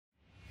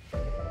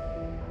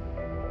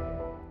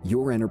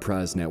Your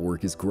enterprise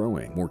network is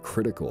growing, more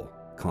critical,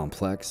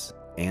 complex,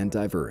 and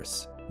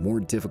diverse,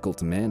 more difficult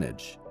to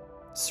manage.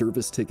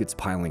 Service tickets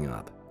piling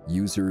up,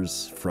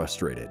 users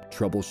frustrated,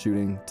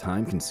 troubleshooting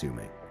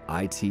time-consuming,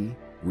 IT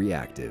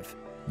reactive.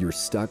 You're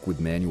stuck with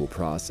manual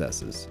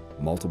processes,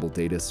 multiple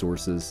data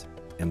sources,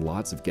 and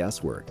lots of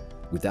guesswork.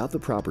 Without the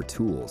proper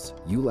tools,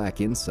 you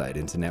lack insight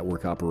into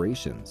network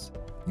operations.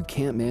 You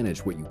can't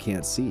manage what you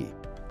can't see.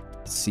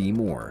 See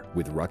more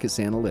with Ruckus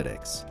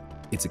Analytics.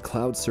 It's a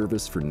cloud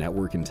service for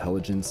network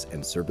intelligence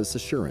and service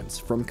assurance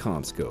from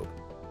CommScope.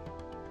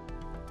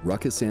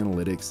 Ruckus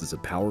Analytics is a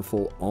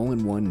powerful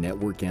all-in-one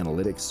network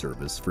analytics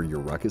service for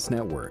your Ruckus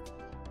network.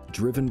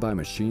 Driven by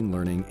machine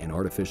learning and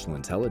artificial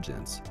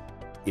intelligence,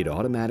 it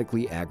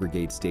automatically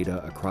aggregates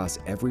data across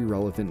every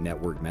relevant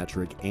network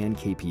metric and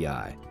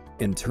KPI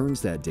and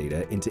turns that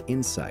data into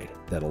insight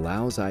that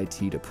allows IT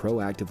to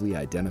proactively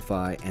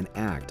identify and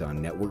act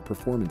on network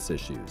performance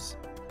issues.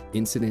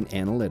 Incident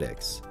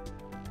Analytics.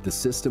 The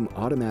system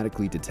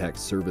automatically detects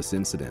service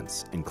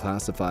incidents and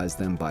classifies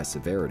them by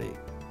severity.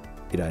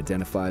 It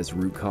identifies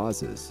root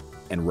causes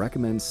and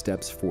recommends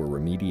steps for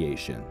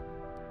remediation.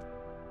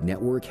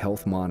 Network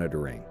Health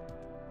Monitoring.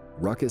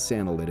 Ruckus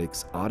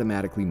Analytics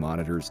automatically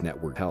monitors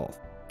network health,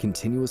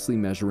 continuously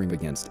measuring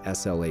against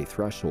SLA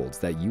thresholds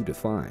that you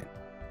define.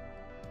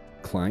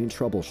 Client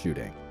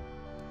Troubleshooting.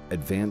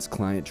 Advanced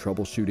client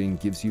troubleshooting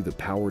gives you the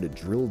power to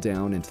drill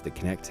down into the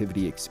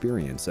connectivity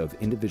experience of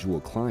individual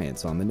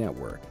clients on the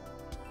network.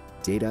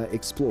 Data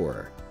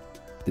Explorer.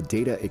 The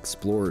Data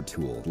Explorer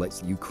tool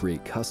lets you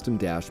create custom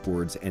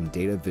dashboards and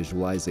data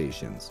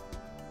visualizations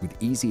with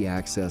easy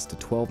access to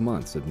 12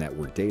 months of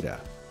network data.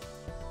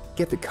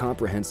 Get the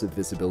comprehensive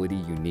visibility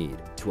you need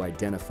to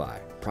identify,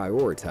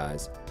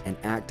 prioritize, and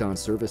act on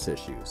service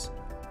issues.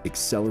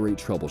 Accelerate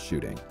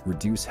troubleshooting,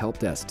 reduce help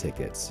desk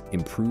tickets,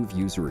 improve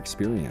user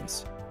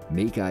experience,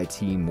 make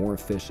IT more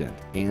efficient,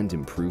 and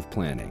improve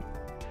planning.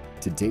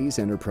 Today's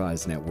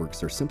enterprise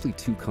networks are simply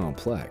too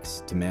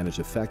complex to manage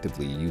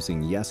effectively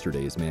using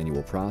yesterday's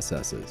manual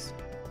processes.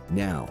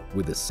 Now,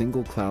 with a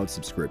single cloud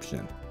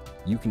subscription,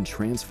 you can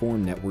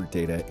transform network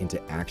data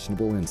into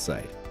actionable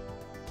insight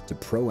to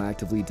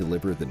proactively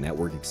deliver the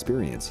network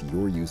experience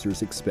your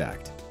users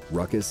expect.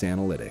 Ruckus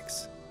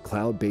Analytics,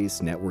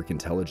 cloud-based network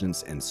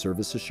intelligence and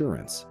service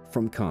assurance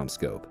from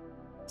CommScope.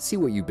 See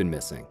what you've been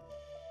missing.